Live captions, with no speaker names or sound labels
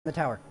the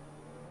tower.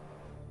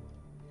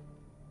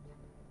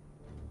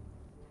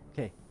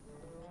 Okay.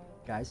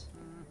 Guys.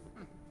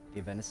 The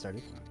event has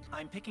started.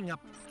 I'm picking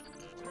up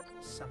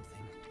something.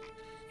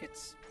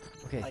 It's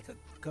okay. Like a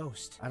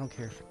ghost. I don't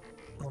care.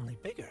 Only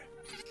bigger.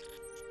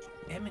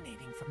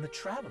 Emanating from the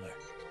traveler.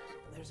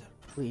 There's a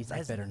Please,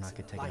 I better not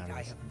get taken out of this.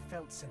 I haven't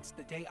felt since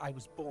the day I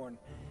was born.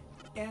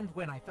 And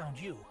when I found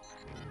you.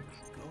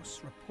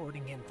 Ghosts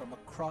reporting in from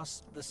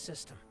across the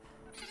system.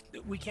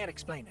 We can't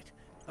explain it,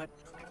 but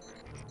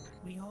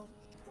we all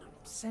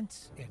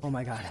sense it. Oh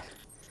my god.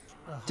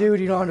 Dude,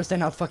 you don't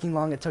understand how fucking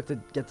long it took to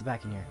get the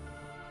back in here.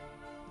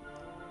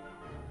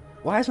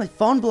 Why is my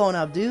phone blowing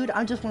up, dude?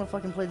 I just want to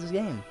fucking play this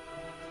game.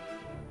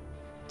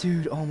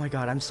 Dude, oh my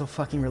god, I'm so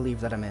fucking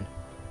relieved that I'm in.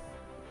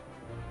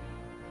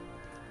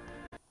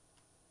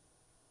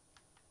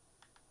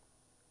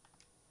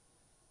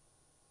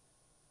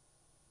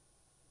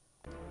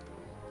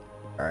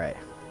 Alright,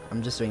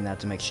 I'm just doing that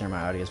to make sure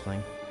my audio is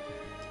playing.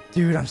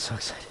 Dude, I'm so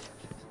excited.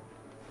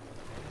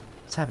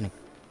 What's happening?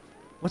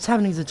 What's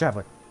happening to the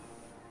traveler?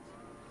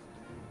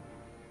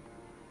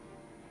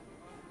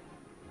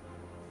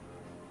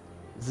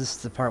 Is this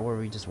the part where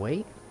we just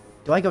wait?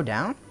 Do I go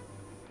down?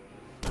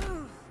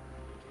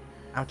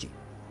 Ouchie.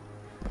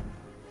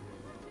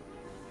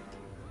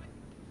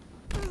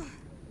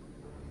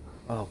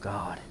 Oh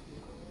god.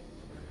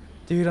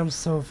 Dude, I'm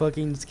so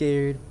fucking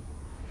scared.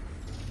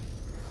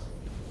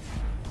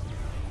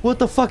 What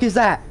the fuck is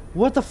that?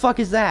 What the fuck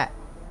is that?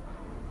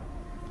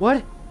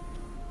 What?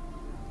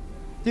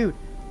 Dude.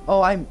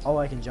 Oh, I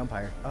can jump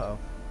higher. Uh-oh.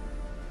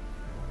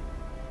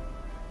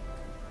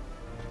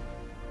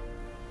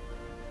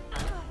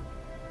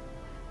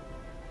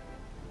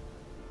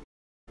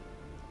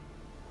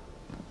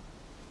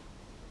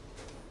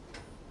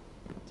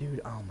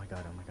 Dude, oh my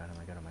god, oh my god, oh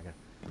my god, oh my god.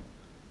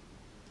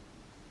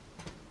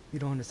 You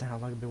don't understand how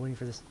long I've been waiting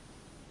for this.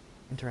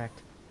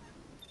 Interact.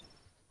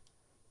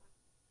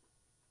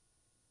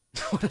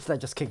 What if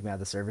that just kicked me out of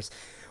the servers?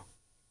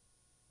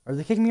 Are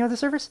they kicking me out of the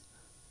servers?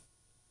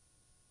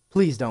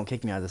 Please don't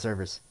kick me out of the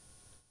servers.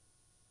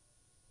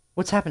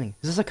 What's happening?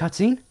 Is this a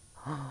cutscene?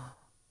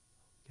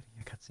 Getting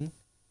a cutscene?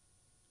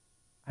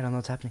 I don't know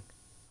what's happening.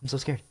 I'm so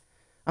scared.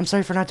 I'm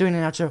sorry for not doing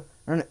an outro.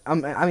 Or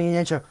I mean an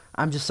intro.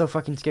 I'm just so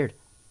fucking scared.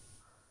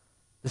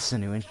 This is a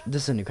new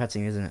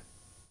cutscene, isn't it?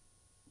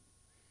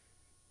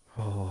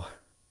 Oh.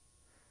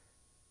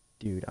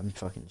 Dude, I'm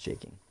fucking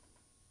shaking.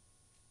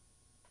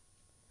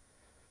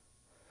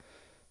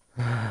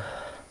 I'm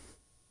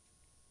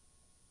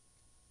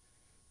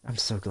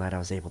so glad I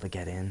was able to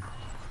get in.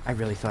 I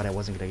really thought I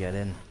wasn't gonna get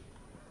in.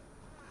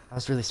 I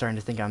was really starting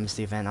to think I missed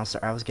the event.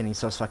 I was getting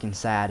so fucking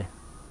sad.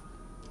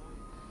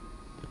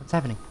 What's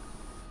happening?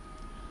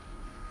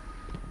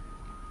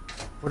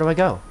 Where do I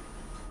go?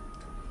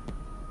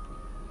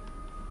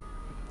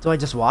 Do I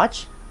just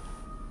watch?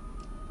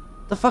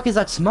 The fuck is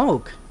that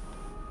smoke?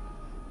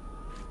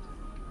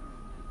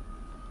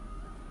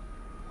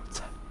 What's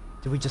that?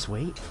 Do we just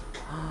wait?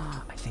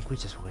 I think we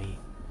just wait.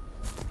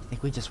 I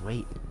think we just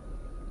wait. I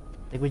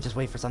think we just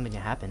wait for something to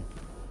happen.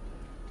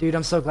 Dude,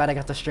 I'm so glad I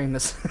got to stream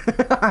this.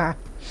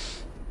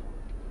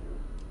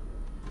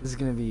 This is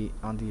gonna be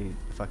on the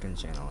fucking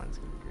channel and it's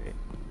gonna be great.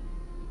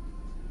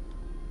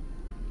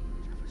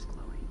 Traveler's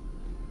glowing.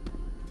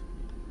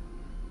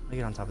 Let me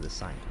get on top of this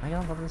sign. Can I get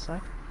on top of this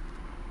sign?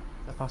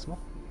 Is that possible?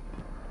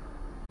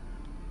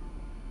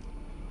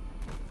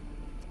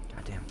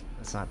 God damn,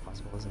 that's not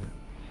possible, isn't it?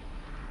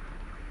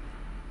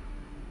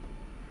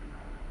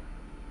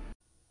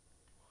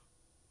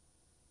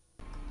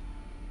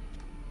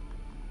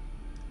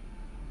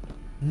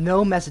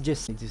 No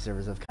messages. 2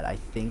 servers have cut. I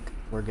think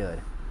we're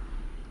good.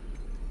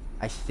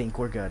 I think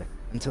we're good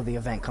until the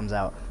event comes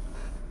out.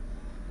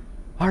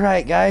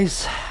 Alright,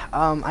 guys.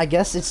 I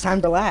guess it's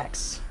time to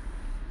relax.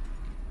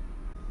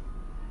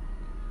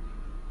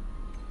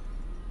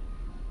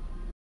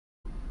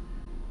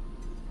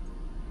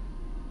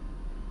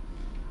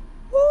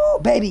 Woo,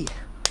 baby!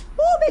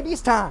 Woo, baby,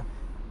 it's time!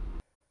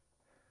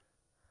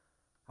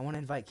 I want to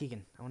invite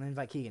Keegan. I want to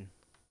invite Keegan.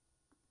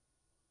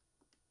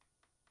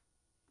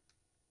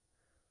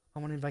 I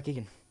want to invite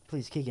Keegan.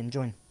 Please, Keegan,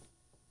 join.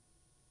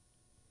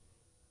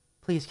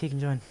 Please, Keegan,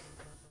 join.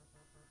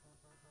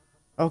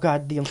 Oh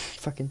god, the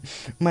fucking...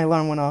 my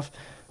alarm went off.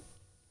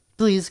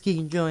 Please,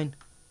 Keegan, join.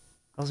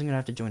 I was gonna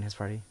have to join his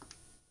party.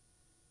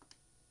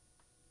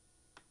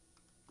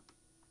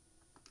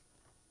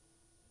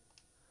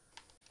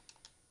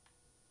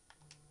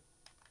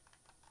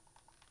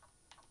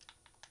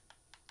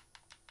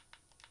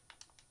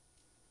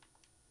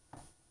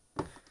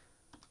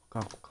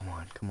 Oh,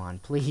 come on,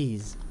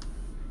 please.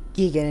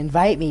 Keegan,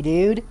 invite me,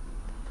 dude.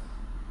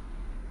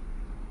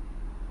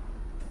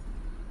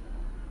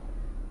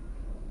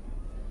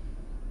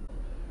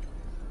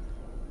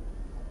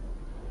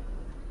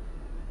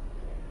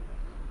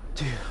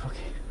 Dude,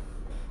 okay.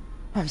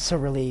 I'm so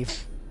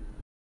relieved.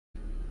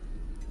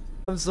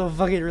 I'm so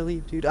fucking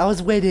relieved, dude. I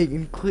was waiting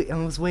in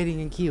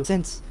queue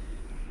since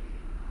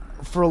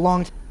for a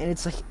long time, and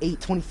it's like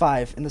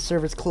 8:25 and the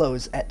servers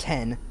close at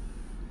 10.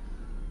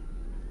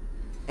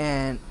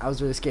 and I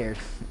was really scared.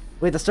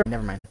 Wait, the story.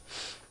 Never mind.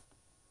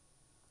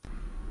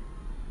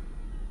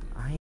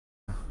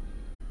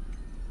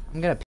 I'm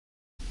gonna.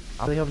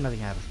 I really hope nothing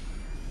happens.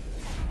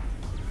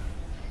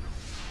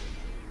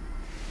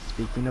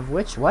 Speaking of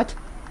which, what?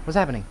 What's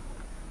happening?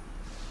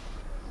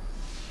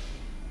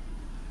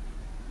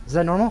 Is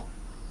that normal?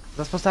 Is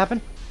that supposed to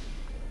happen?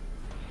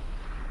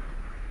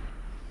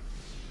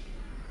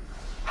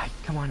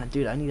 Come on,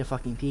 dude. I need to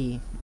fucking pee.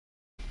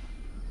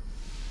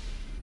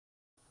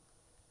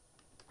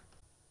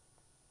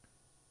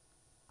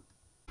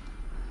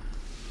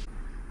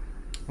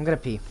 I'm gonna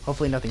pee.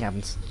 Hopefully nothing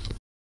happens.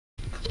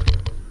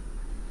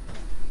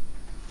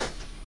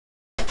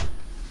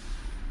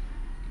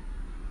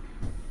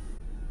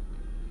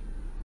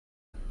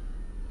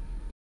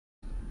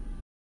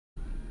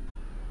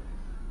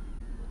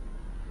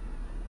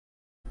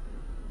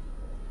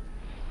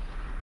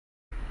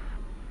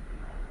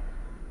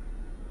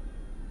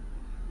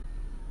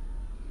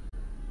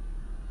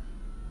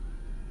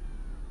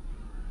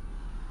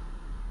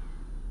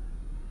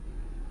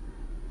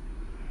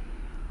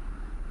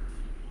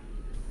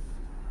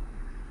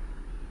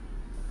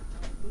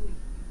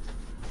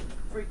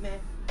 Freak man.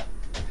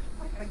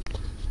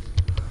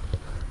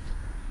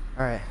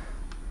 Alright.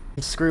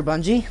 Screw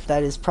Bungie.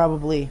 That is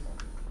probably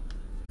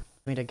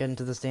me to get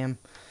into this damn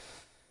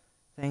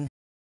thing.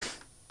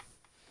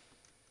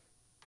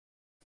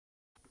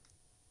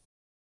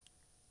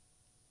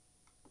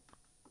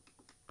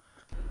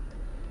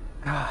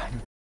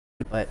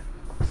 But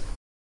what's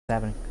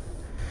happening?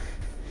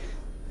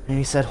 And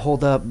he said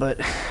hold up, but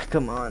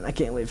come on, I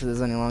can't wait for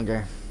this any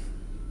longer.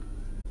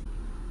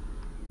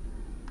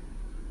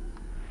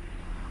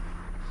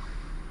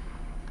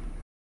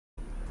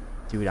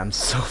 Dude, I'm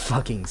so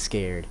fucking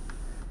scared.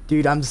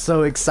 Dude, I'm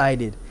so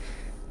excited.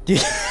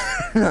 Dude.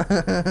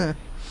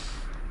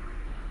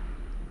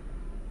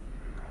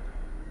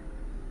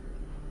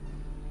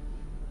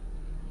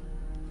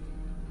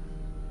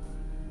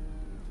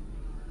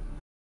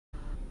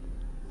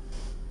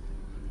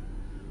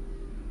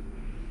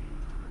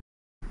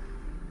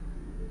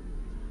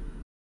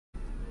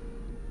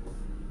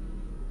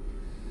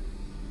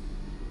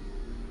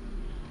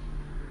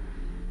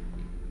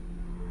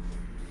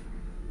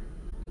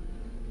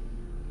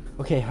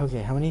 Okay,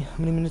 how many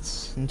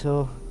minutes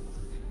until?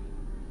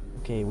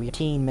 Okay, we have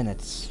 15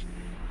 minutes.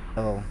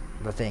 Oh,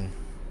 the thing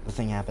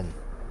happened.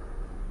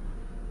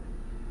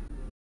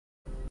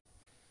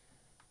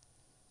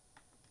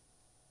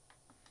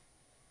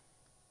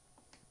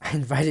 I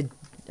invited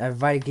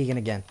Keegan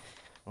again.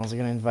 I'm also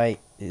gonna invite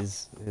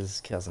his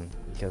cousin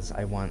because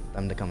I want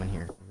them to come in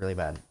here really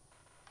bad.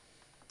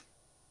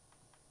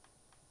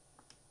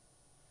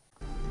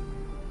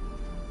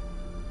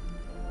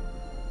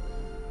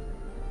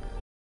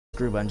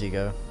 Screw Bungie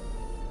go.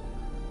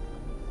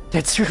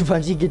 Did Screw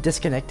Bungie get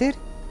disconnected?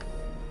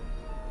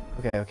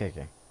 Okay.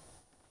 You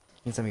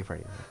can send me a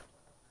party.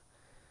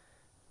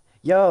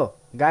 Yo,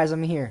 guys,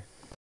 I'm here.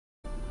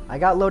 I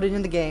got loaded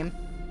in the game,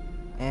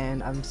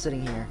 and I'm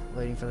sitting here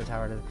waiting for the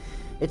tower to...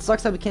 It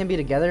sucks that we can't be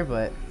together,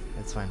 but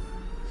it's fine.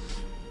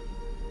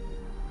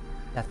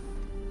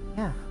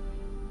 Yeah.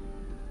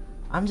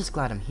 I'm just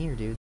glad I'm here,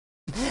 dude.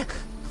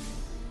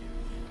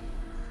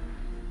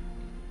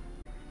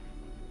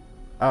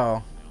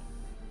 Oh.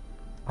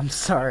 I'm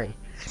sorry.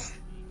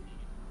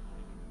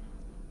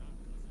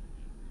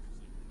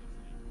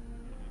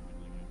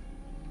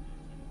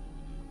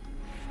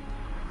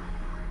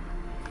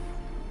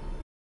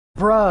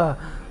 Bruh.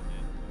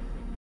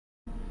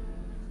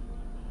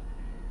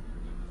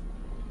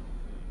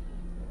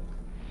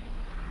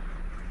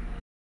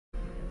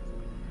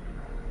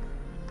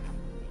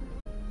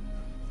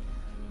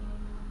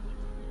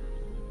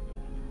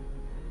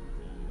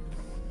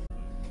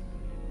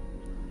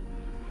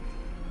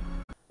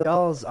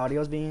 Y'all's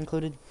audio is being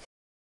included?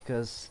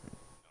 Because...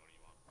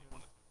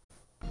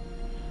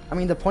 I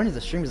mean, the point of the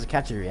stream is to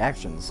catch your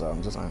reactions, so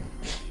I'm just on.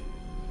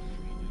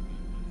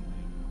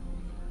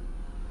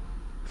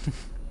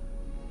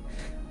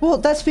 Well,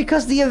 that's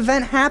because the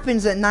event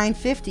happens at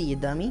 9:50, you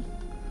dummy.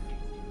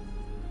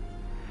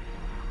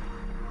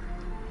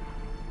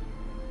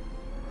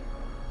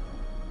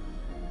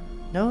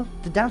 No,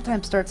 the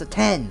downtime starts at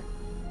 10.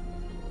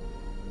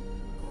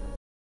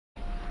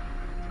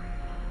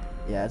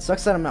 Yeah, it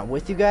sucks that I'm not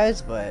with you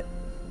guys, but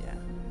yeah.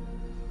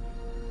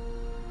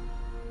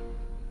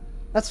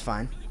 That's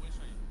fine.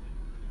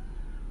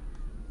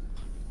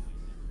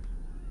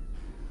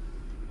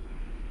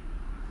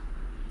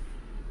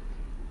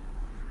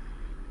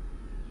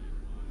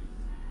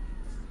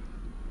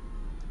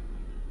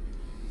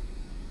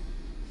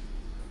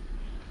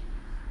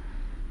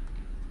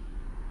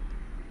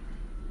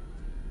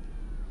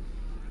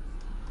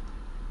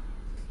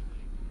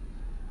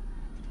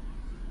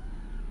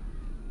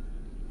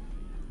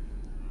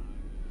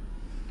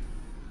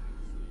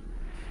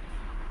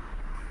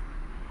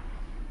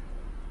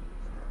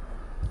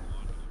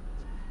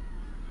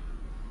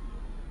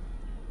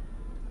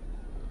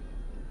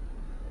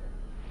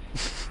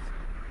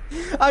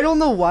 I don't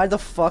know why the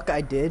fuck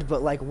I did,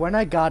 but like when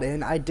I got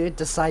in, I did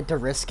decide to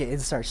risk it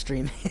and start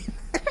streaming.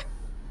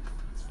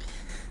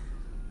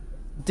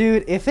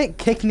 Dude, if it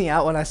kicked me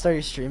out when I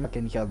started streaming, I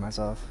fucking killed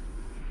myself.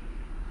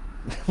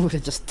 Would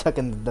have just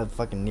taken the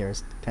fucking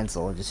nearest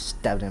pencil and just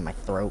stabbed it in my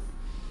throat.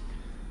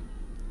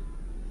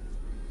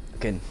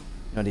 Okay,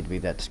 no need to be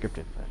that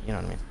descriptive, but you know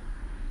what I mean.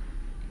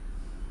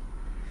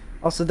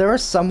 Also, there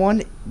was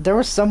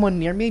someone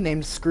near me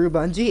named Screw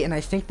Bungee, and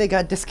I think they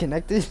got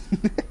disconnected.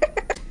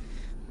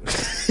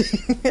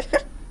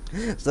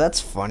 So that's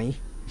funny.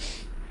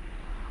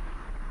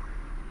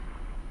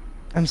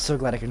 I'm so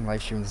glad I can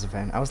live stream this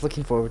event. I was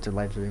looking forward to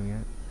live streaming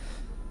it.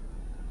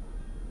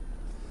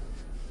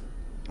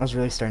 I was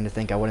really starting to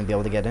think I wouldn't be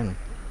able to get in.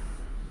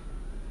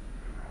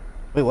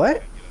 Wait,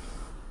 what?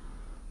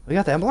 We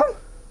got the emblem?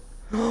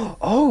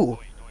 Oh!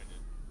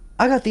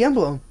 I got the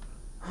emblem!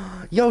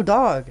 Yo,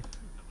 dog!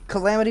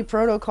 Calamity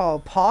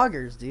Protocol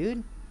poggers,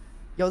 dude.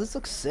 Yo, this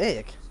looks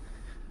sick.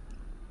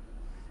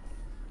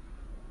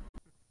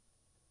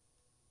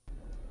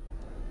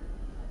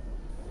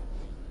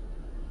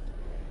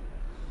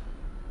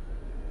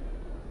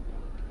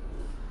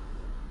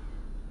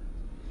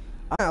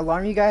 I don't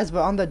alarm you guys,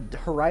 but on the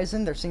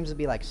horizon there seems to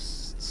be like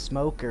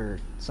smoke or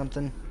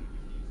something.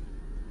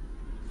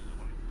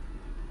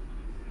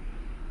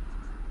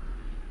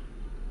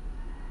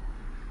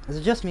 Is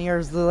it just me, or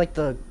is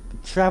the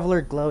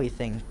traveler glowy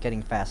thing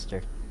getting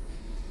faster?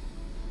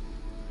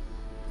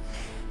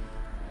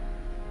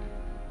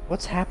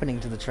 What's happening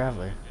to the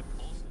traveler?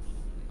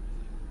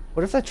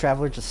 What if the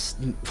traveler just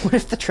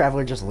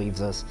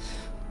leaves us?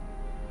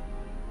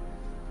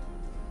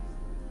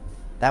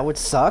 That would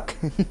suck.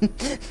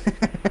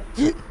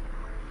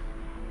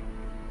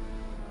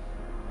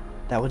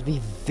 That would be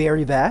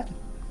very bad.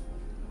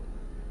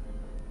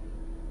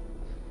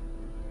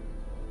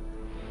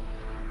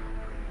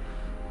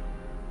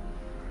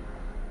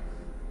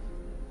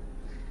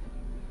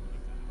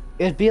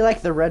 It'd be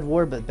like the Red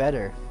War, but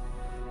better.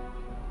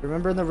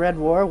 Remember in the Red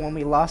War when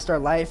we lost our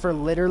life for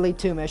literally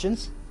 2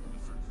 missions?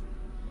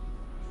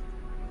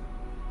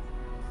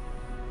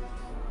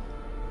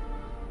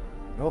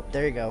 Oh,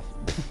 there you go.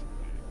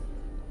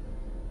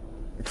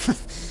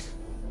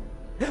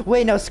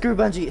 Wait, no, Screw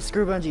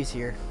Bungee's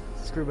here.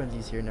 Screw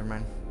Bungee's here, never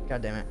mind.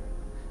 God damn it.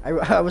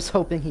 I was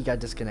hoping he got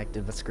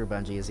disconnected, but Screw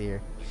Bungee is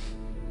here.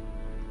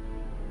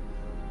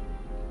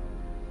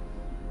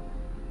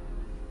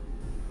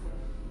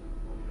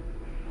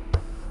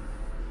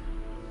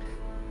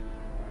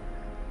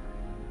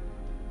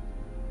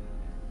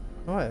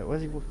 What? What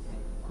is he...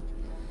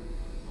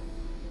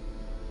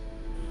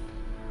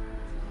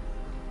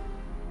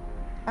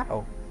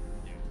 How?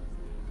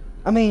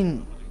 I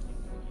mean...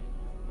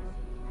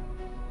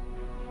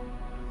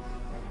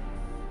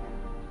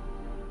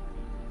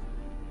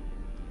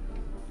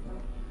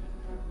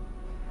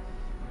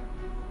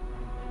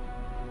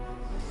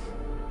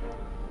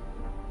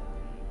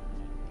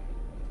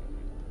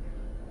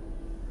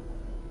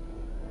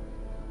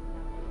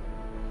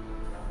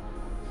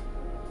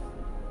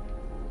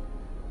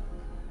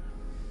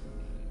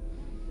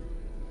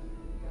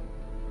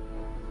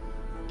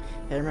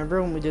 Hey,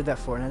 remember when we did that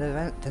Fortnite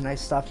event? Then I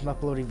stopped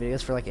uploading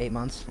videos for like 8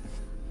 months?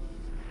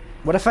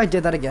 What if I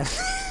did that again?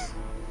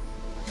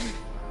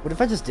 What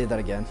if I just did that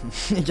again?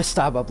 And just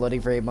stop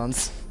uploading for 8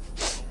 months?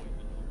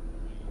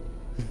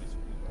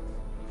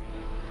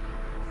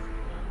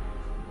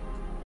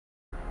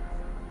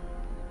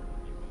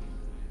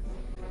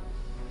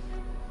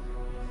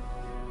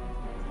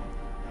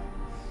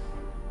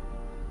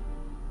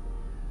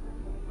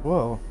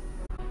 Whoa.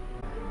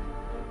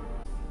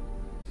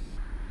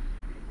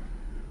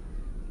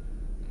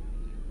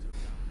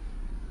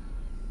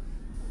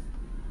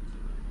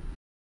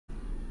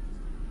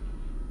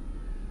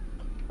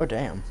 Oh,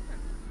 damn.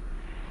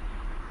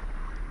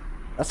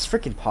 That's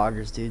freaking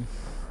poggers, dude.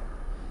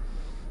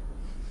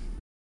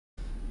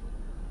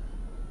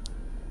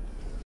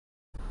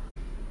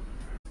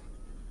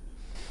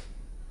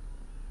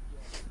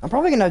 I'm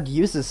probably gonna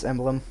use this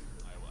emblem.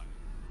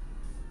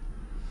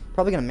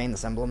 Probably gonna main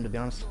this emblem, to be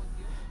honest.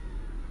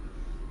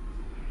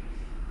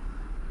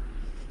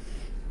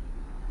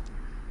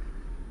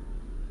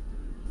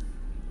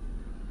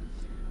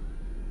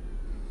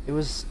 It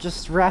was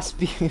just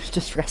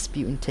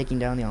Rasputin taking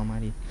down the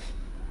Almighty.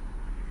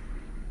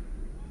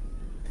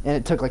 And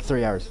it took like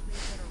 3 hours.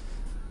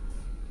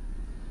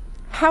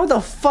 How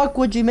the fuck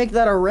would you make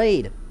that a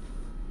raid?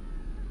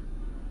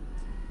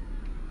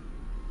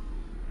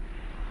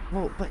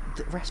 Well, but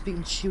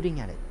Rasputin's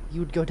shooting at it. You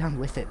would go down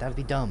with it. That would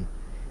be dumb.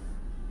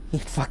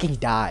 He'd fucking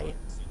die.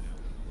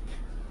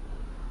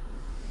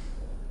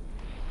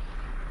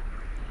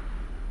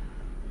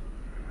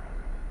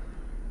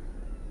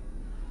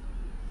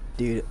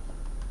 Dude,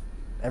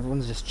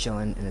 everyone's just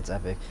chilling and it's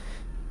epic.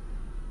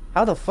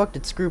 How the fuck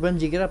did Screw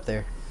Bungee get up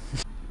there?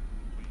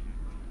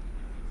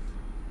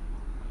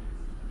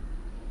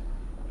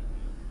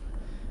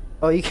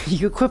 Oh,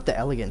 you equipped the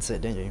elegant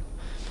sit, didn't you?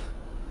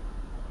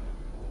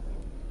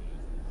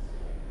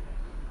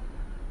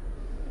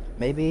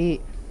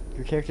 Maybe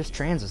your character's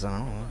trans or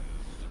something, I don't know.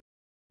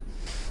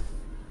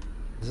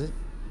 Is it?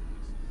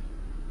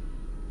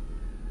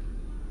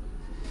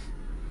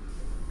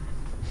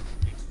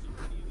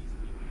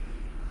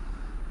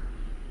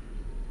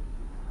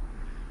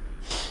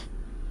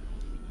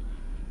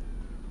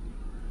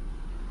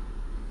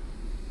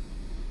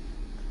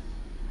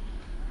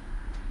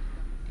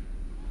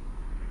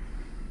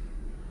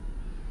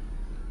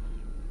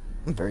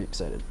 I'm very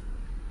excited.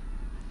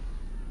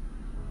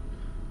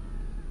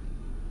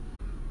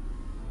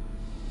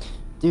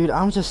 Dude,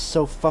 I'm just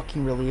so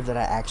fucking relieved that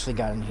I actually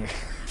got in here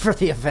for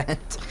the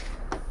event.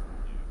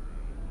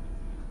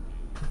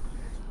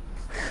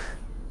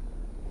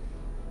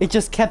 It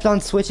just kept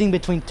on switching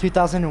between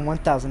 2000 and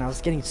 1000. I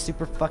was getting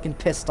super fucking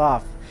pissed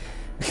off.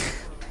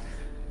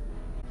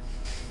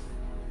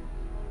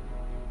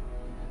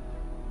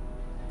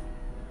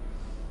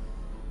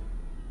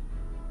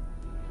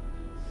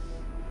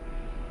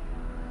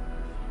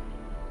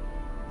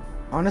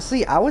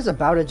 Honestly, I was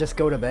about to just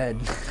go to bed.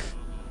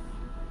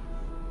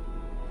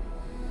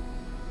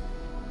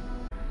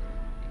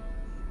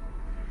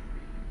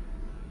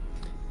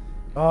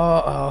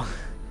 Uh-oh.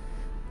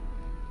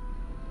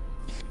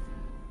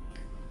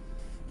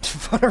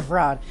 What a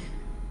fraud.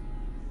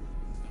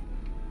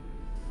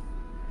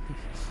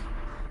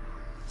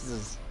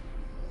 Jesus.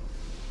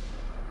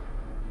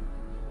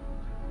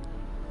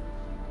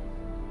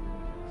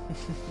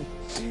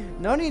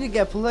 No need to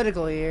get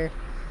political here.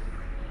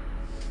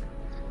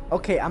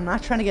 Okay, I'm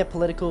not trying to get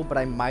political, but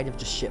I might have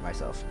just shit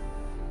myself.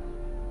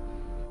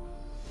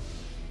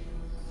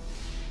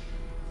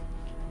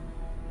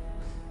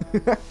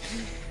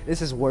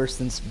 This is worse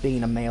than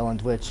being a male on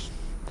Twitch.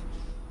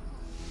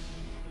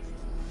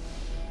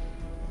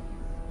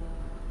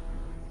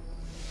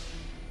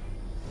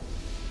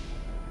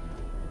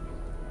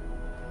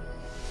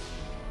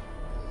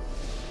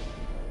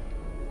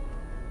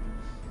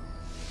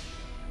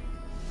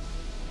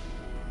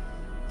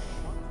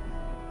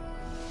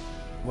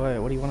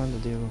 What do you want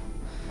him to do?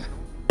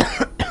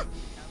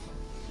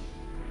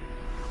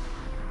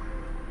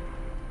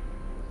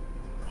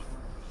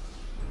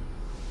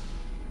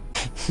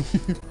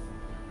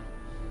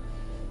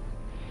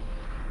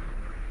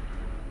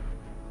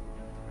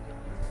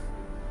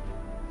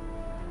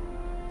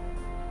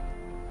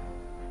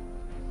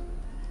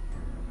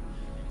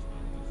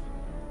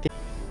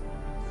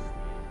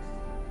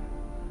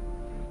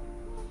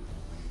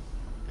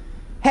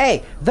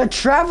 Hey, the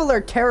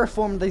Traveler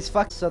terraformed these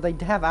fucks so they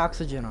have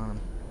oxygen on them.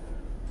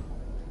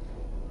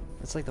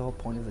 That's like the whole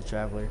point of the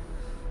Traveler.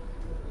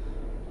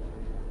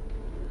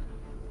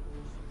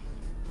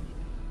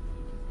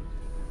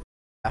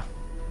 Yeah.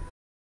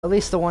 At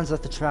least the ones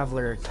that the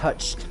Traveler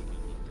touched.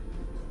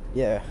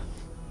 Yeah.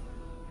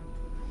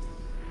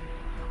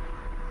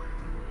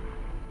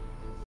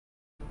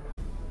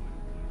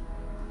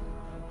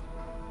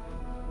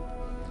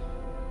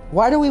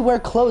 Why do we wear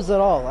clothes at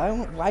all?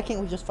 Why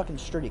can't we just fucking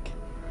streak?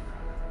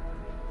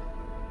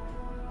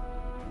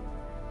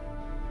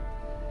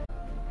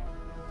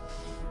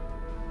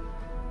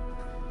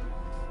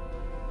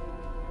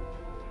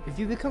 If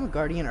you become a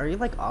guardian, are you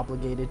like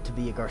obligated to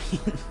be a guardian?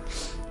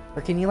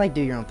 Or can you like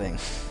do your own thing?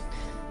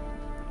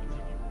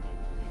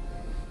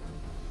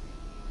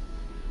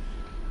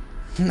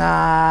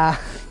 Nah.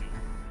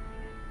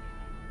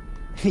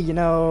 You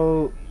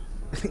know,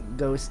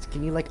 Ghost,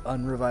 can you like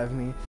unrevive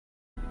me?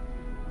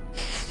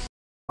 I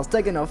was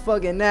taking a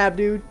fucking nap,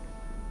 dude.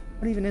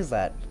 What even is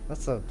that?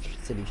 That's a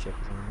city ship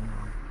or something.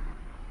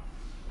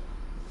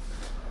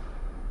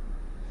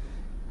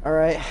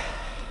 Alright.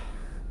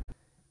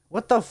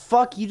 What the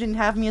fuck? You didn't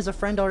have me as a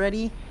friend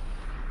already?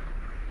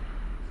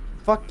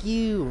 Fuck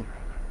you.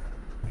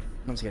 No,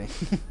 I'm just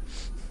kidding.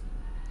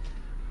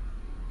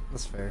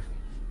 That's fair.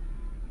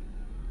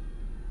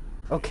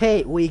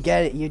 Okay, we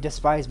get it. You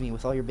despise me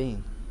with all your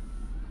being.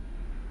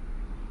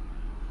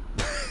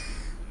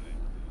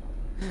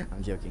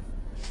 I'm joking.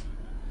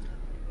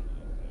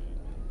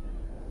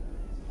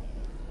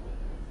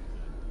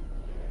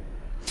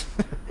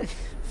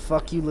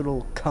 Fuck you,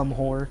 little cum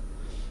whore.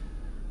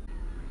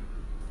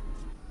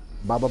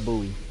 Baba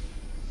Booey.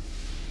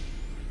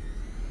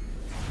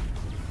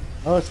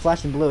 Oh, it's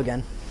flashing blue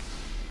again.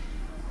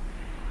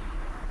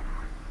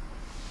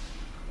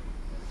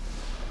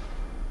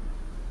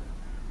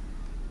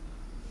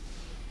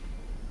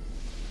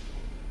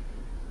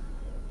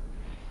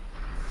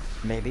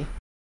 Maybe.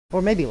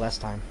 Or maybe less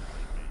time.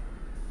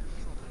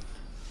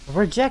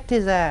 Reject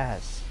his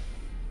ass!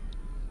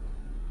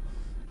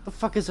 What the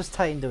fuck is this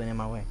Titan doing in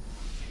my way?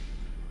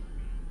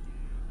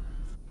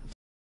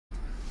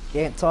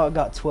 Can't talk,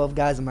 got 12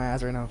 guys in my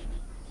ass right now.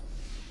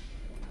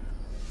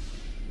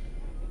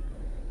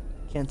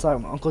 Can't talk,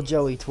 my Uncle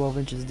Joey, 12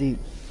 inches deep.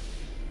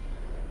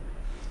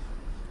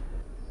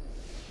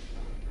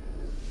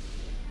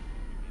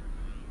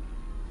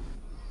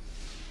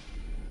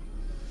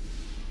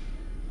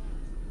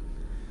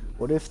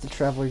 What if the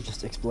Traveler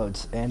just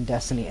explodes and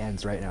Destiny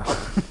ends right now?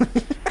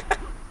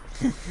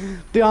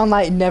 Beyond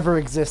Light never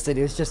existed,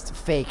 it was just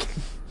fake.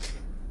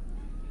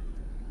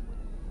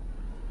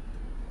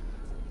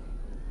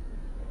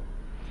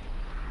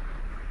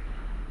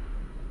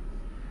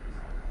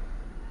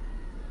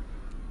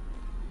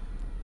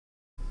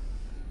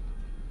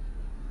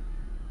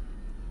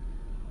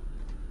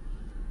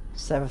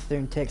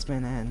 Savathun takes me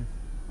in.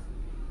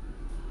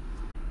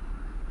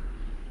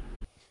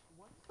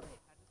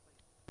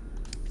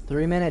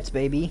 3 minutes,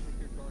 baby.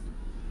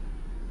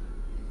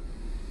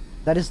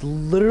 That is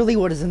literally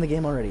what is in the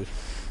game already.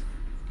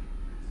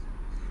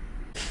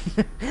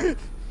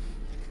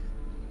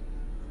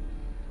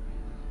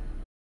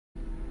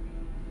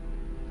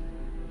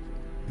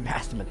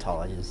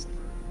 Mathematologist.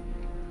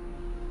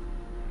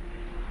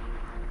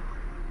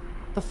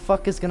 What the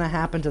fuck is gonna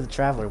happen to the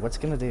traveler? What's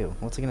it gonna do?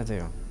 What's it gonna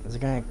do? Is it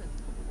gonna...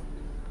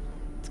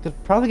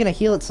 probably gonna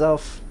heal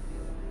itself.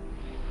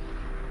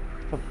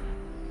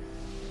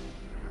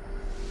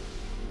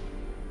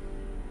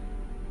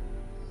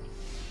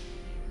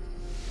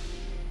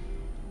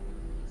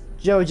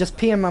 Joe, just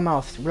pee in my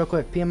mouth real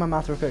quick. Pee in my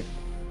mouth real quick.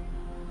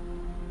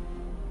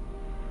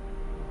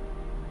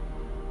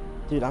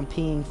 Dude, I'm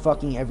peeing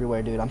fucking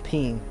everywhere, dude. I'm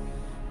peeing.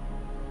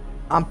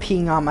 I'm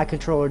peeing on my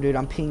controller, dude.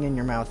 I'm peeing in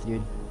your mouth,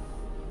 dude.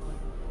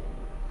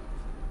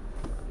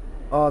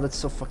 Oh, that's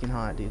so fucking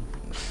hot, dude.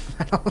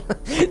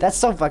 That's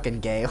so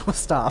fucking gay.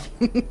 Stop.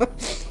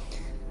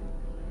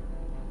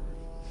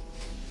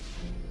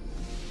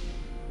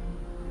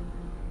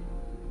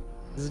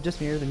 Is it just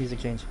me or the music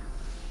change?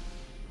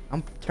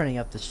 I'm turning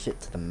up this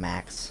shit to the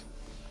max.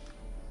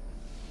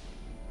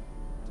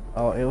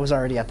 Oh, it was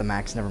already at the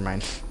max. Never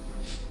mind.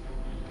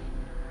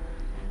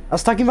 I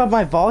was talking about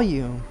my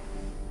volume.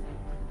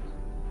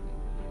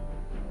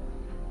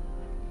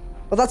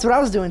 Well, that's what I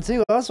was doing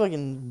too. I was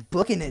fucking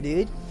booking it,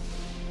 dude.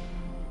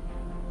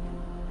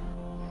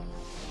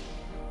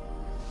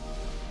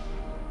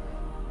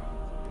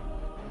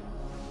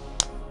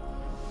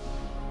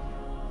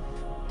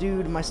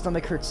 Dude, my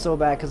stomach hurts so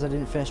bad because I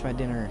didn't finish my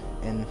dinner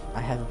and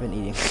I haven't been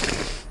eating.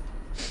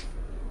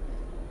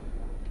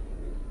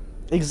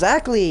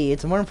 Exactly,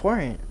 it's more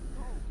important.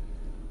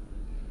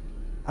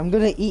 I'm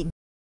gonna eat.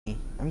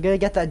 I'm gonna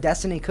get that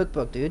Destiny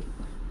cookbook, dude.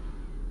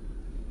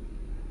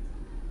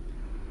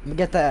 I'm gonna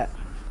get that.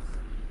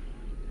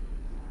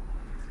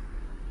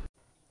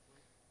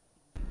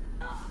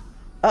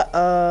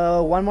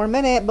 Uh-oh, 1 more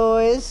minute,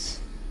 boys.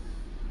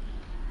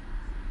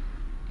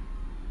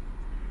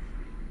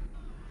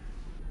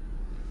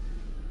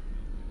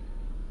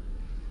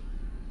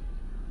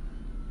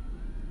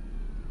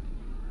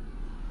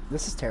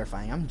 This is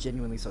terrifying. I'm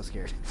genuinely so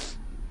scared.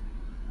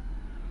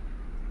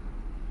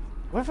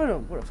 What if I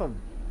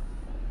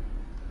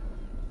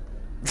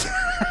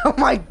Oh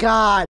my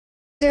god!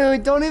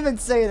 Dude, don't even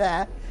say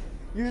that.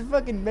 You're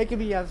fucking making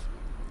me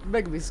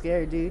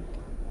scared, dude.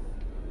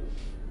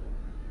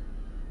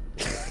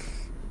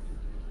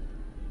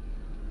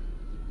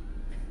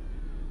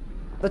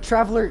 The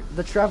traveler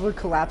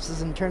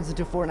collapses and turns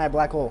into a Fortnite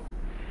black hole.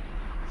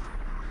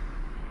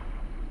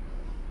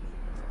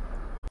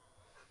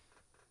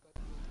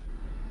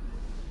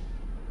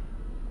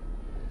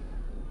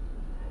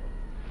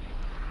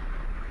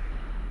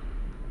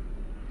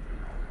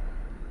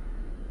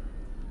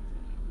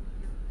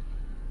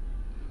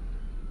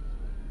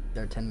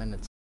 There are 10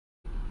 minutes.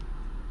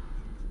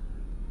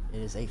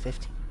 It is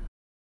 8:50.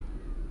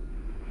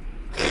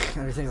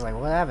 Everything's like,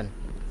 what happened?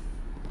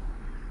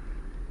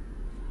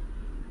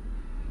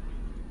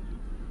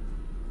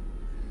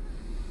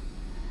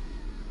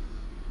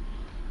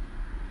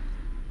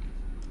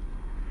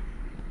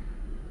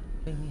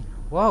 What do you mean?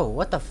 Whoa,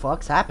 what the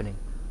fuck's happening?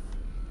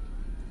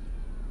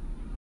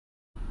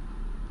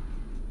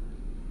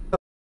 I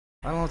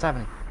don't know what's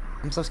happening.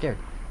 I'm so scared.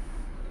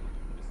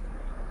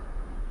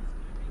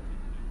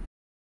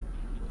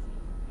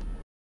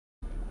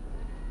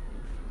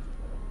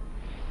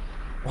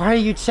 Why are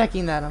you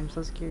checking that? I'm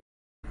so scared.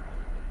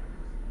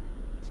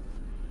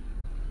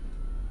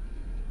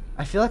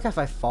 I feel like if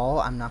I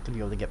fall, I'm not gonna be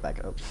able to get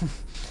back up.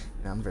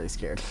 And I'm really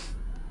scared.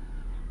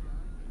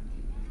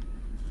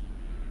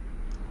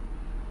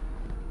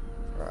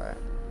 Right.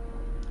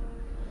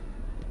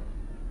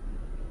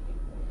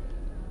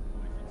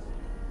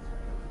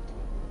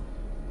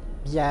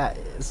 Yeah,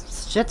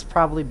 shit's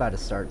probably about to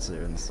start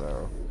soon,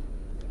 so...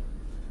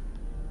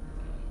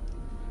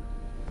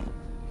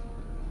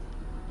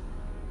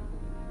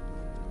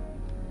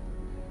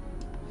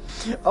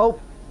 Oh!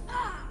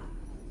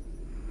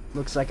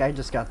 Looks like I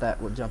just got that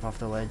jump off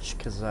the ledge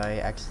because I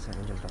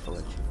accidentally jumped off the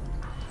ledge.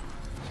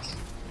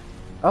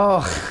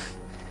 Oh!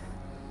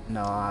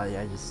 No,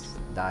 I just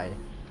died.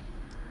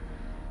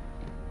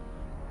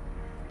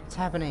 What's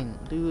happening?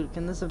 Dude,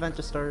 can this event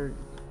just start?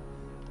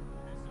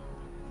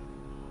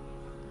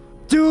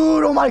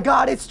 Dude, oh my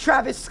god, it's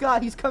Travis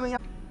Scott! He's coming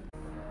out!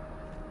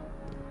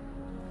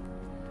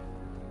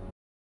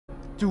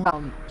 Dude,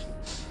 oh,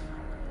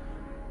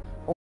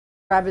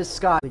 Travis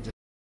Scott. We just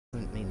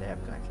doesn't mean to have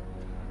a connection.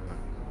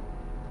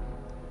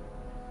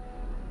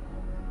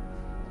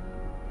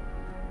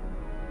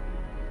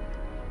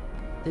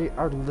 They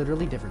are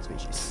literally different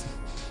species.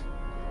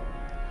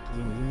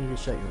 You need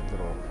to shut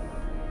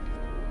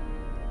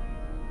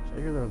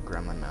your little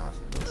gremlin mouth.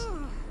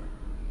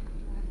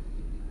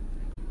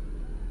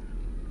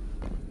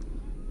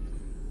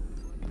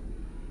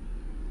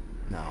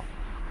 No.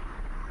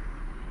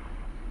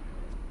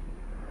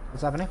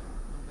 What's happening?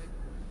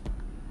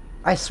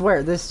 I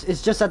swear, this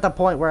is just at the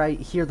point where I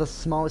hear the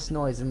smallest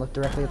noise and look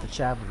directly at the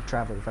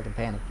traveler fucking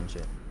panic and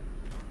shit.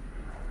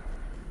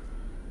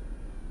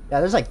 Yeah,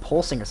 there's like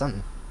pulsing or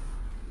something.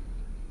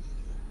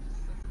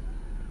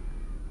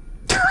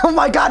 Oh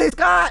my god, he's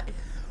got!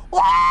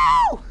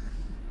 Whoa!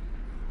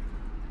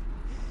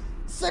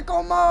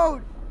 Sicko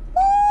mode!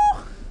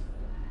 Woo!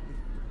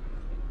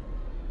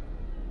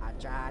 I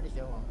tried to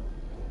show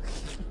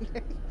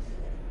him.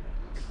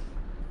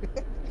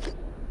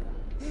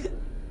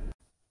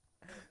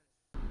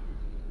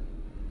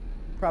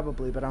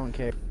 Probably, but I don't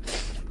care.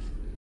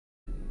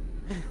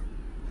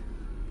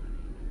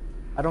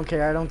 I don't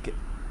care.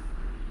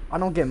 I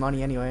don't get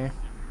money anyway.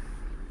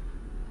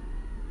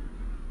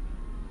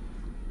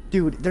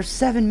 Dude, there's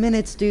 7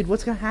 minutes, dude.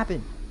 What's gonna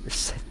happen? There's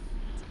 7.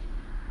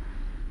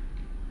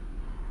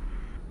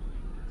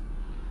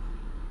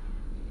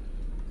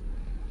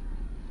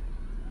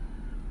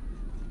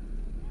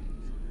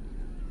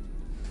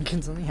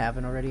 Can something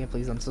happen already?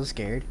 Please, I'm so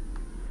scared.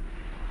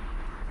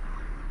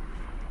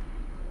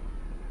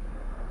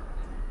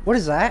 What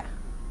is that?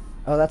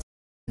 Oh,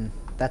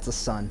 that's a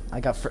sun.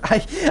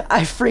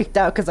 I freaked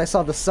out because I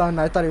saw the sun.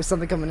 I thought it was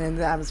something coming in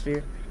the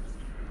atmosphere.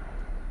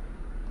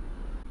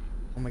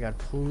 Oh my god,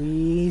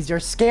 please, you're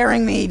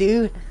scaring me,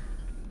 dude.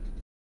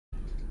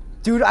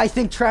 Dude, I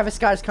think Travis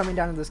Scott is coming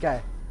down in the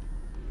sky.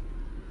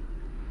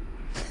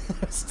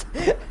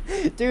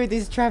 Dude,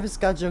 these Travis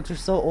Scott jokes are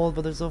so old,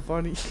 but they're so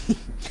funny.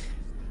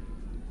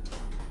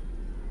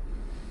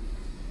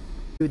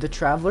 Dude, the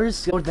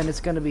Travelers, then it's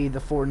gonna be the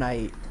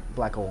Fortnite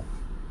black hole.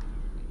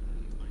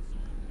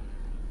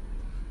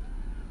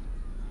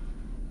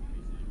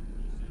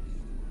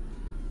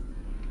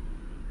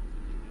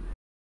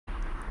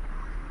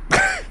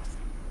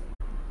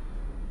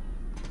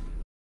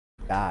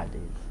 God,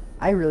 dude.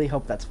 I really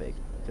hope that's fake,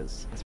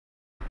 because it's...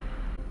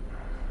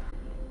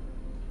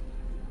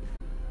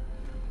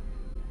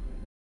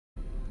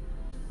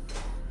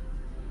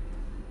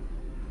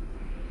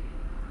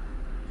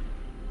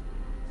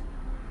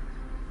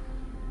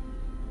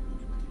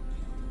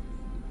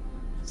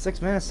 Six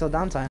minutes till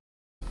downtime.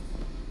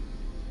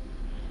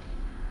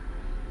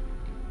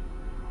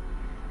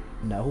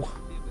 No.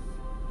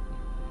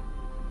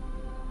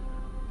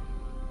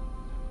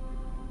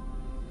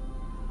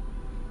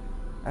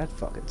 That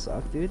fucking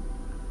sucked, dude.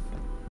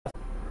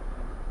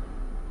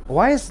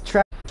 Why is the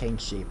track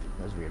change shape?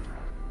 That was weird.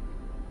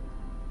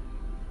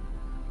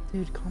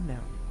 Dude, calm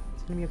down.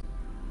 It's gonna be okay.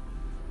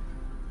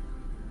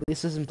 At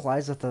least this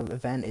implies that the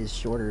event is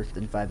shorter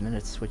than 5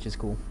 minutes, which is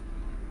cool.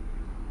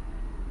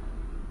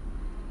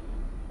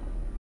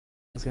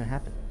 What's gonna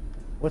happen?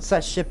 What's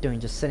that ship doing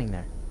just sitting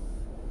there?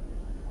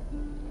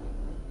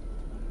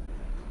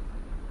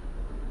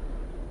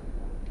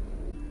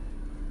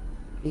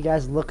 You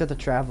guys look at the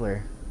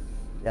Traveler.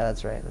 Yeah,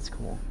 that's right. That's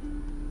cool.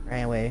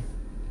 Anyway,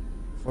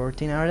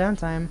 14-hour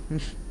downtime.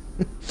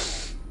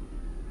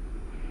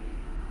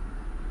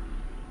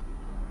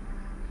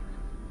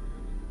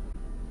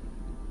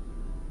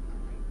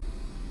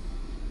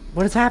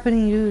 What is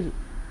happening, dude?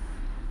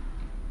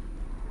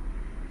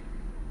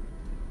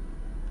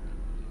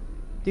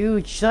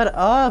 Dude, shut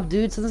up,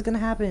 dude. Something's gonna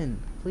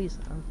happen. Please,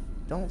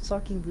 don't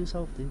fucking lose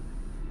hope, dude.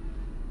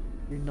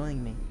 You're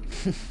annoying me.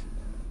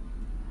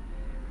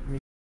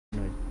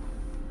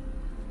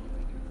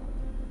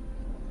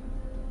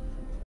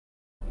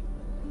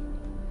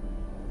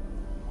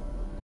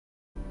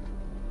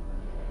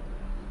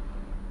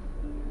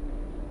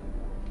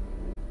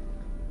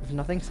 If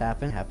nothing's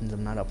happens,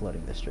 I'm not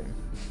uploading this stream.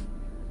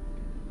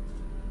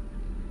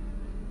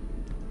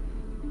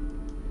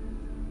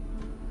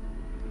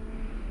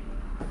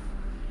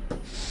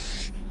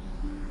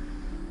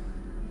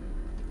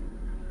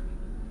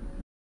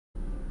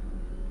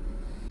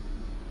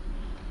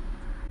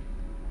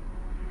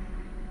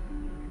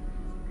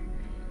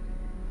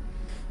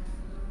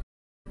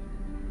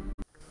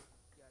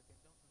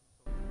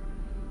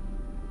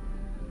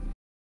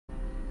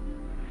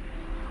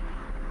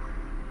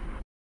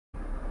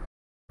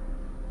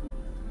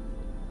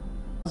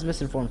 I was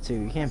misinformed too.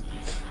 You can't.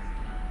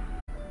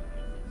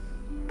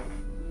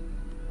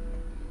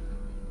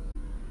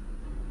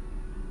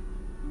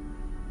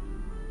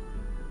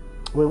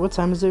 Wait, what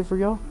time is it for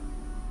y'all?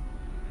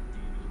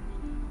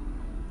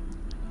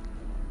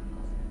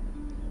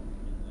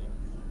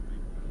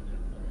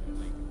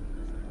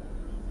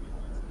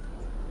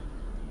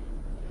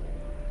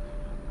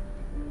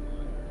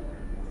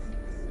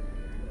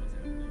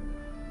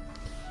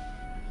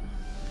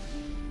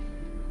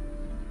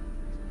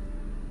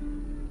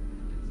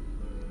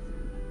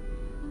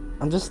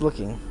 I'm just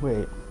looking.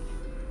 Wait.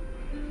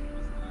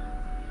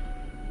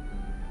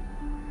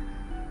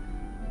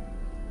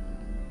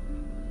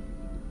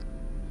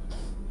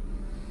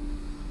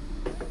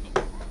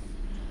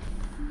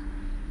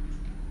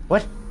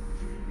 What?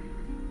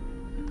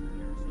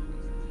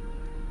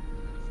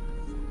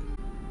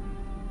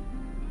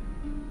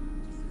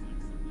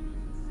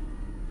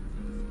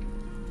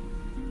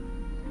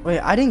 Wait,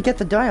 I didn't get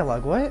the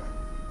dialogue. What?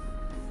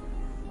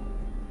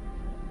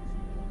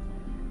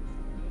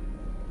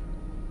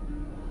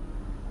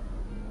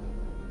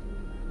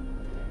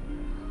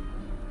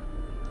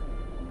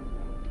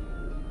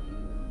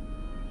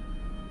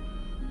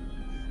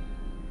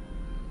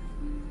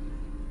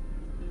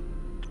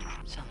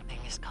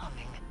 is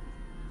coming.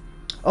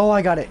 Oh,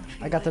 I got it.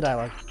 I got the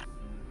dialogue.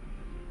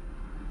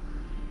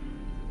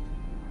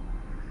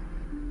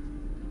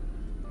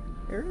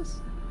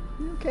 Eris?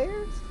 You okay,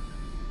 Eris?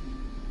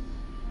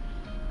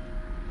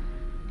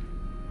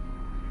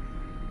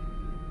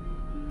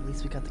 At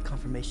least we got the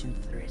confirmation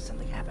that there is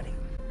something happening.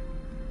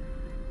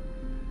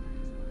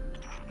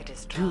 It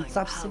is drawing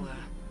stop power. singing.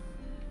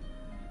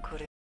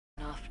 Could it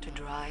be enough to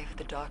drive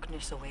the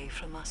darkness away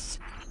from us?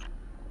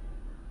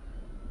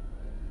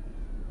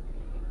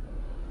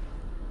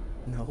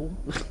 No.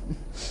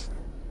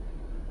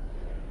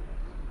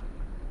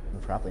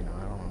 Probably not, I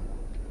don't know.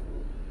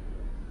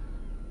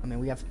 I mean,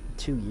 we have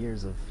 2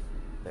 years of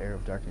the Era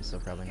of Darkness, so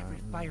probably not. Every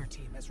fire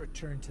team has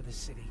returned to the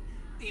city.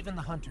 Even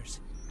the hunters.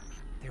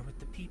 They're with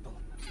the people.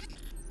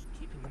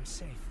 Keeping them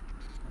safe.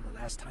 And the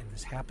last time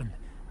this happened,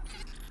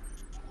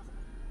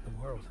 the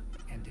world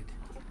ended.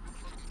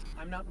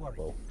 I'm not worried.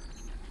 Whoa.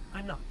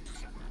 I'm not.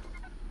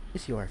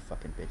 Yes, you are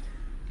fucking big.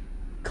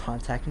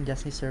 Contacting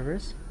Destiny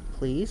servers,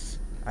 please.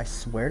 I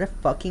swear to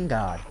fucking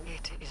God.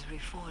 It is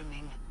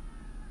reforming,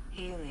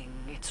 healing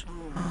its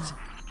wounds.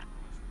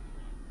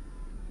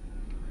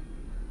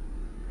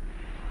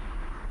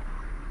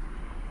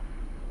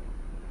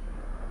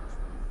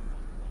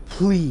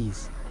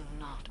 Please. Will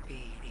not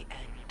be the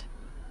end.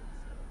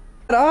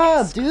 Shut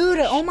up, dude!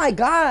 Oh my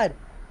God!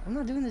 I'm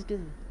not doing this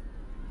good.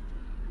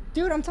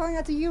 Dude, I'm telling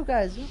that to you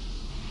guys.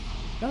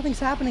 Nothing's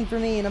happening for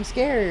me and I'm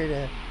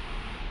scared.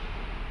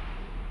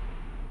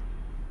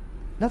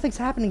 Nothing's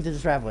happening to the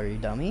Traveler, you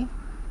dummy.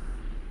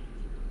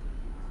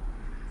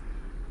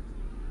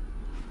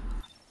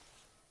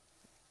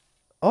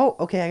 Oh,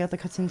 okay, I got the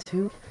cutscene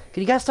too.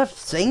 Can you guys stop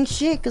saying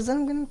shit? Cause then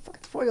I'm gonna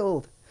fucking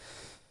spoiled.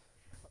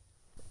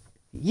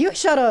 You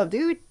shut up,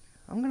 dude.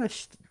 I'm gonna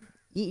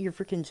eat your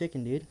freaking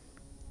chicken, dude.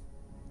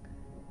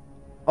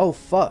 Oh,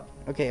 fuck.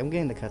 Okay, I'm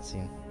getting the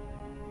cutscene.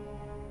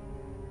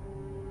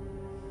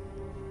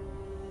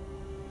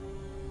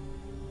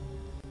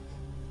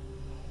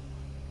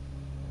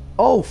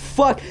 Oh,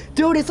 fuck.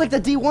 Dude, it's like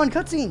the D1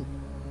 cutscene.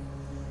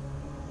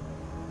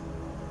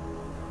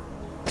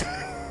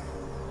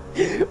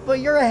 But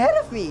you're ahead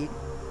of me.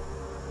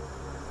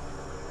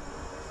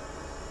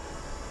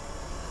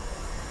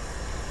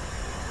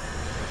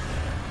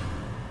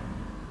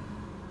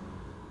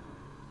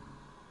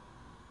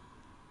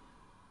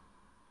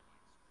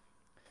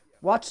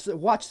 Watch the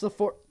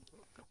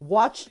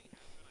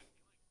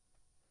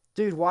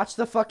Dude, watch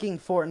the fucking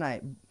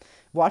Fortnite.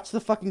 Watch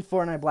the fucking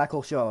Fortnite black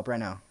hole show up right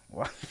now.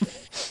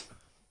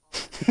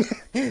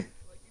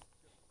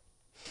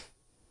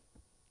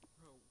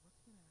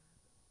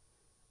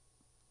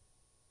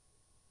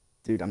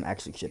 Dude, I'm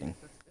actually kidding.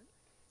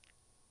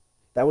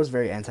 That was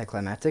very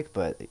anticlimactic,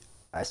 but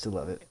I still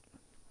love it.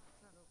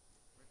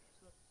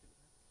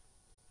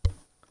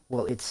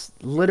 Well, it's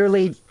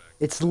literally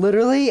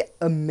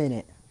a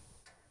minute.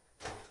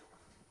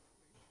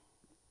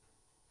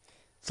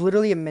 It's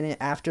literally a minute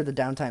after the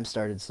downtime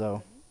started,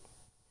 so.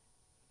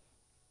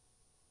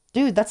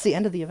 Dude, that's the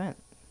end of the event.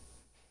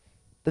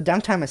 The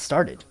downtime has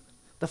started.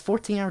 The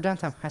 14-hour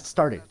downtime has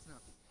started.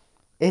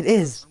 It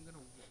is.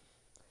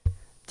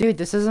 Dude,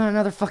 this isn't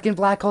another fucking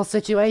black hole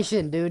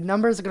situation, dude.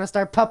 Numbers are gonna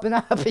start popping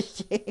up and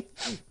shit.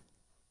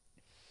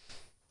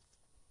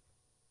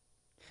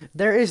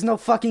 There is no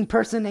fucking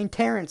person named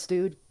Terrence,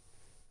 dude.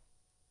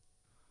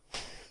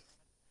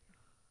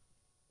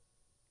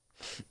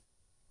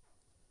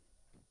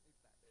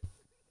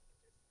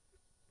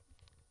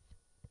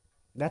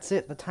 That's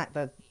it. The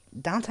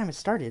downtime has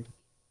started.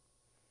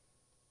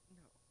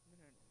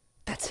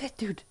 That's it,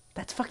 dude.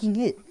 That's fucking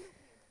it.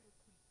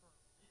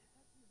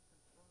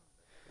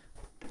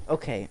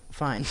 Okay,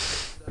 fine.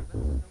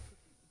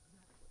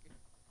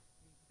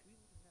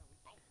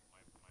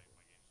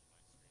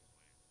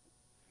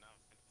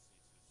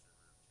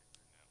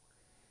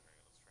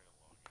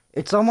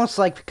 It's almost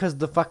like because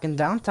the fucking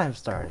downtime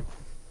started.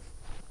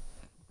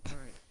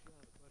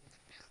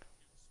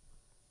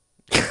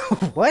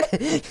 What?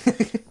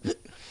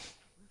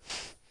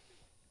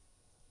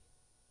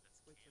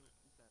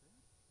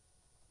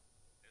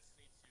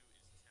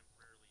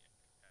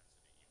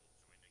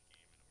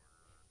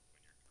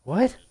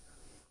 What?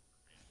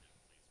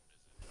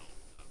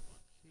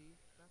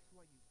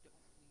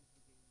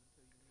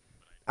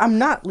 I'm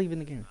not leaving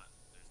the game.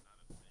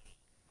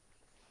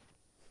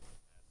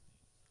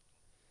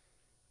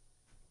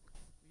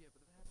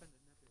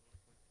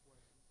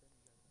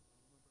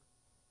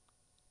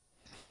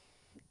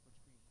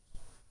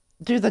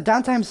 Dude, the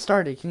downtime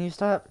started. Can you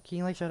stop? Can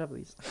you like shut up,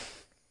 please?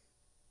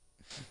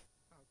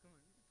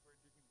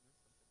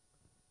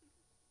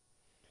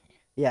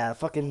 Yeah,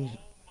 fucking.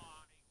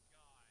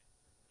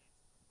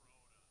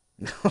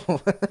 No,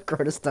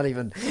 Crota's not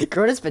even.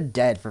 Crota's been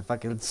dead for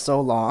fucking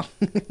so long.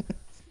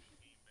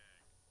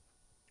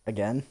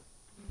 Again.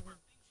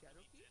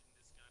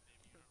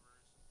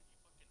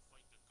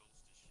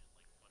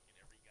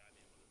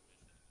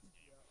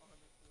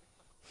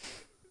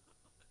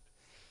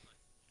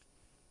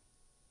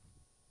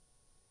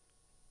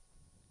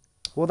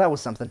 Well, that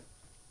was something.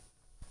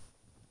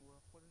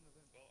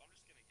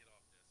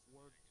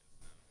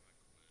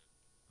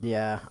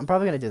 Yeah, I'm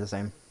probably gonna do the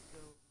same. So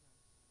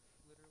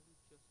yeah, literally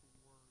just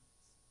words.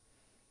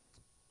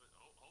 But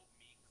oh,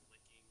 me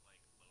clicking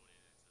like load in,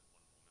 it says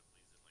 1 moment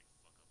please and like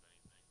fuck up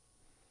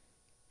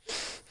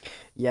anything.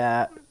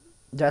 Yeah,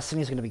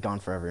 Destiny's gonna be gone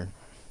forever.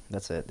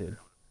 That's it, dude.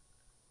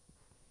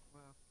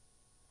 Wow.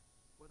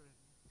 What an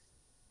amazing.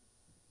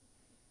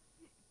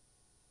 Dude, hard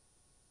though.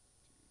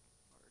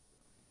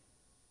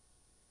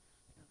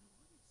 I'm really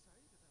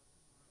excited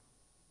about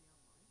tomorrow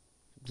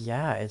to be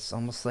online. Yeah, it's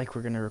almost like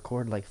we're gonna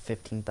record like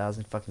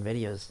 15,000 fucking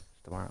videos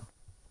tomorrow.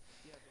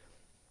 Yeah,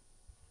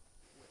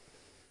 but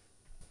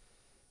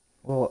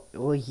wait,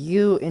 Well,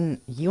 you and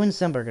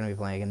Simba are gonna be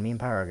playing, and me and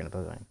Power are gonna be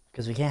playing,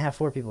 because we can't have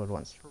 4 people at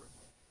once. true.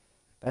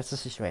 That's the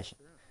situation.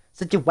 True.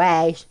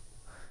 Situation.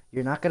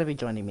 You're not gonna be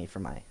joining me for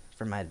my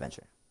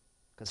adventure,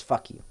 because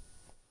fuck you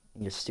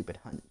and your stupid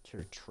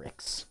hunter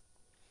tricks.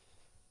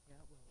 Yeah,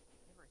 well,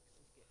 Eric's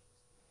is gay.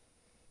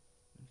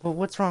 But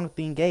what's wrong with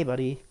being gay,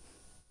 buddy?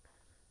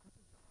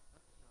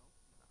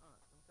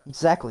 No.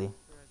 Exactly.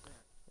 Right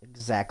there.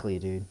 Exactly,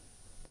 dude.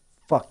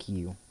 Fuck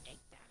you.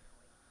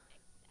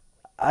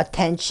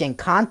 Attention,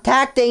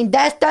 contacting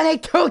Destiny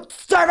 2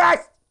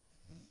 service!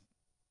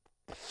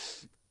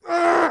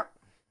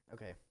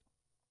 Okay.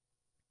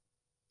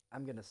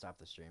 I'm gonna stop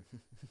the stream.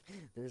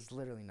 There's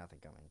literally nothing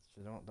coming.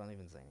 So don't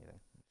even say anything.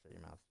 Shut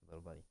your mouth,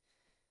 little buddy.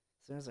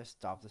 As soon as I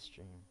stop the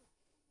stream.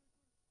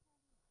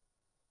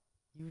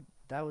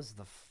 That was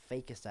the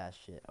fakest ass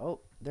shit. Oh,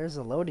 there's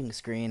a loading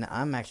screen.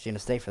 I'm actually gonna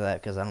stay for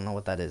that because I don't know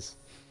what that is.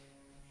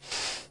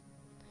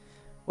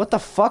 What the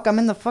fuck? I'm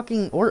in the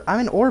fucking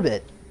I'm in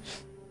orbit.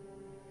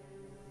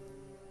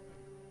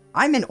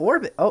 I'm in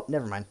orbit. Oh,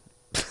 never mind.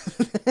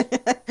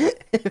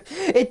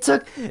 it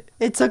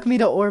took me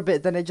to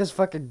orbit, then it just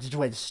fucking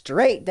went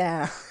straight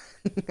down.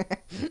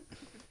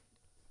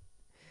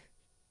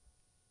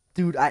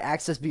 Dude, I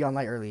accessed Beyond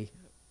Light early.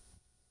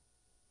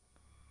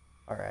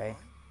 Alright.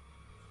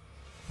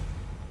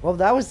 Well,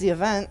 that was the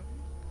event.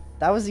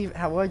 That was the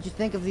what did you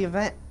think of the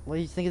event? What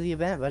did you think of the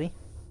event, buddy?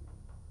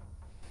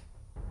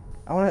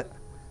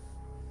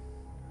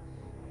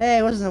 Hey,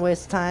 it wasn't a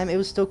waste of time. It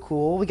was still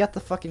cool. We got the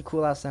fucking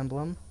cool ass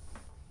emblem.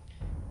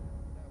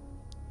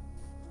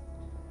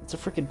 It's a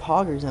freaking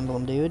Poggers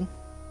emblem, dude.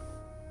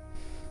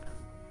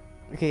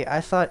 Okay, I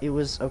thought it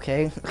was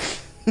okay.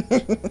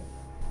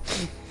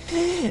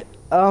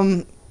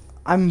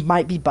 I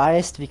might be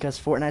biased because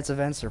Fortnite's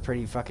events are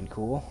pretty fucking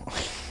cool.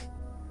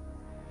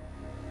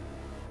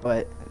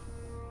 But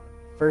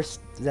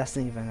first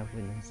Destiny event I've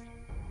witnessed.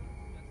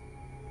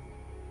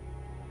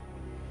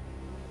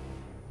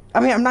 I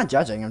mean, I'm not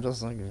judging. I'm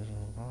just like,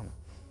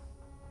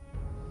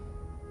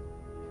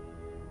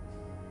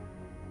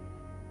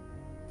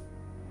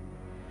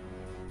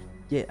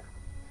 yeah.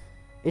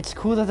 It's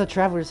cool that the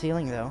Traveler's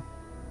healing, though.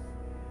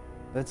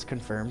 That's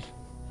confirmed.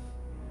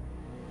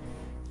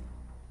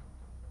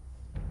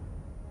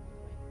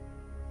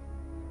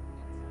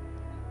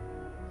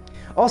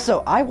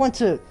 Also, I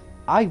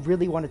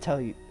really want to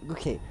tell you,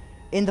 okay,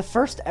 in the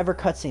first ever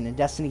cutscene in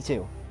Destiny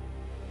 2,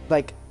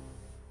 like,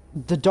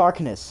 the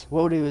darkness,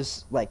 what it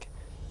was, like,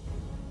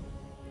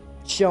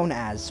 shown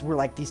as were,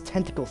 like, these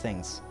tentacle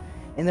things.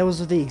 And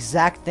those are the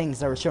exact things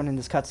that were shown in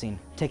this cutscene,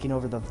 taking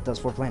over those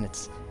 4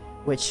 planets.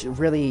 Which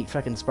really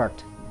fucking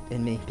sparked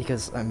in me,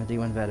 because I'm a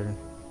D1 veteran.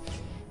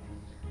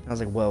 I was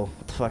like, whoa,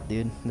 what the fuck,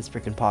 dude? This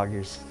freaking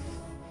Poggers.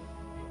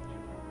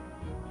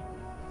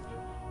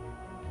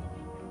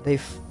 They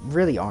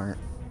really aren't.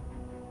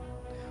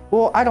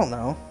 Well, I don't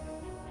know.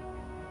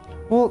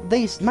 Well,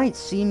 they might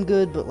seem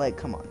good, but, like,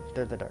 come on.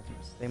 They're the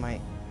darkness. They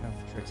might have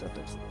tricks up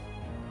their sleeve.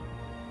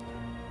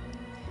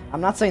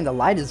 I'm not saying the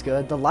light is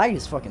good. The light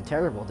is fucking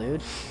terrible,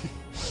 dude.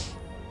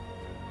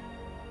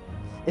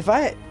 If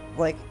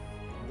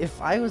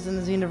I was in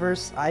this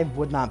universe, I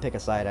would not pick a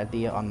side. I'd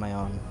be on my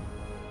own.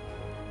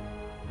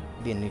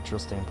 Be a neutral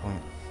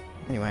standpoint.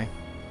 Anyway.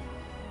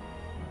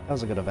 That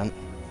was a good event.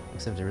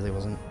 Except it really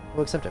wasn't.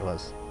 Well, except it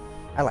was.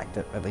 I liked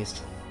it, at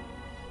least.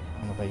 I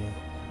don't know about you.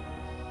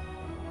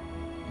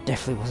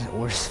 Definitely wasn't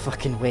worth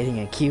fucking waiting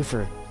in queue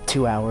for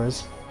 2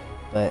 hours.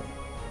 But,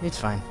 it's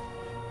fine.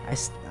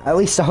 At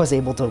least I was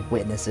able to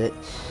witness it.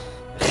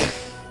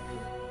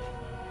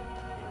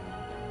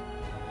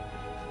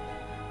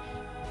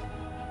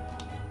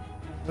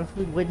 What if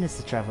we witnessed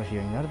the Traveler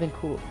hearing? That would have been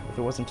cool. If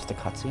it wasn't just a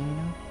cutscene, you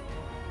know?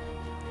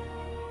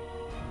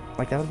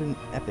 Like, that would have been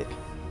epic.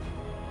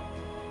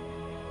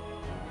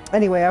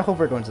 Anyway, I hope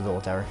we're going to the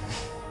old tower.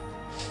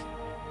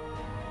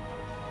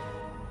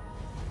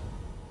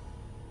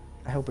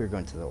 I hope we're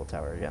going to the old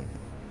tower again.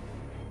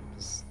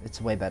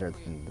 It's way better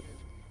than...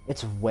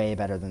 It's way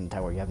better than the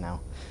tower you have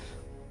now.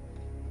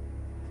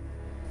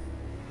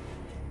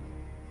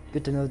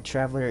 Good to know the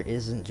Traveler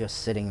isn't just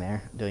sitting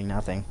there doing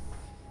nothing.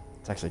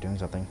 It's actually doing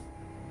something.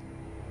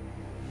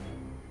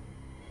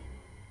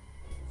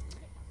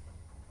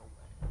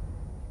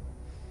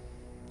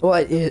 Well,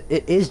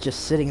 it is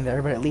just sitting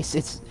there, but at least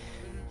it's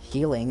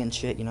healing and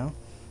shit, you know?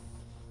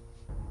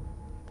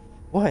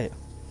 What?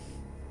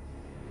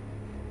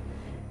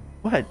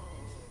 What?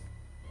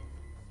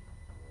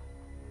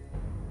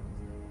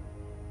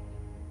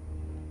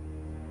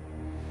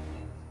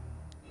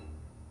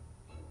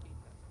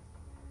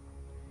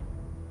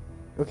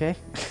 Okay.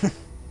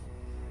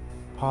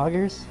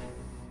 Poggers?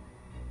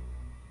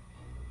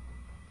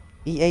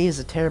 EA is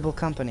a terrible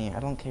company. I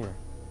don't care.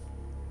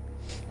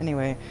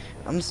 Anyway,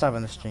 I'm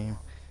stopping the stream.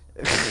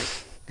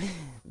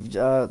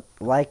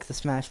 Like the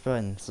smash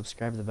button,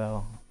 subscribe to the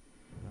bell.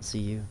 I'll see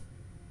you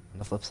on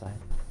the flip side.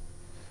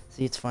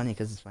 See, it's funny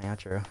because it's my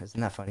outro.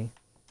 Isn't that funny?